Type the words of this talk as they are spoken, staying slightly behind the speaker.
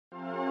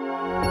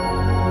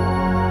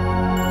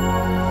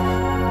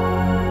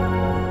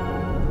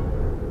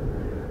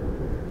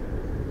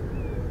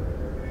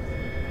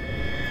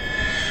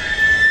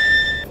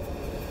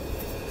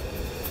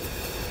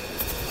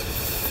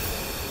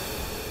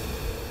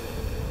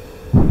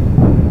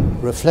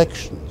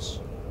reflections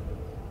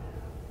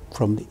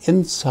from the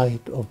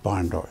inside of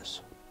barn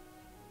doors.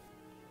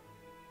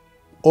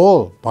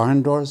 All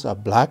barn doors are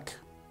black,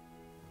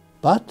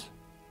 but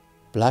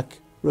black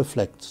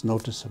reflects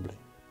noticeably.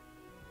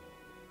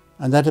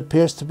 And that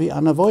appears to be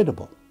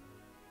unavoidable.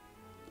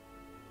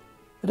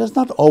 It is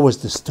not always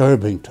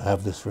disturbing to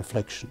have this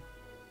reflection,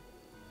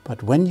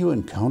 but when you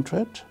encounter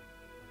it,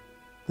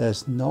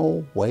 there's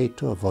no way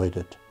to avoid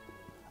it,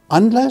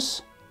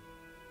 unless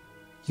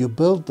you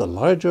build the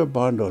larger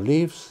barn door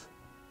leaves,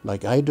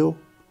 like I do,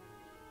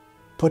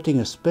 putting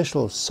a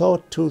special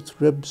sawtooth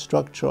rib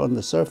structure on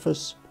the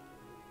surface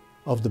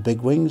of the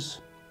big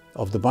wings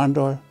of the barn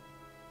door,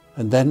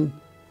 and then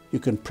you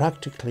can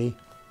practically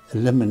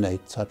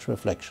eliminate such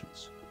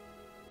reflections.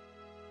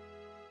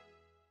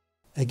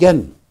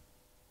 Again,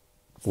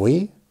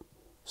 we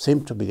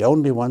seem to be the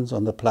only ones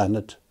on the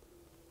planet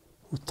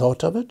who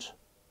thought of it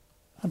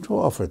and who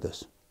offer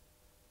this.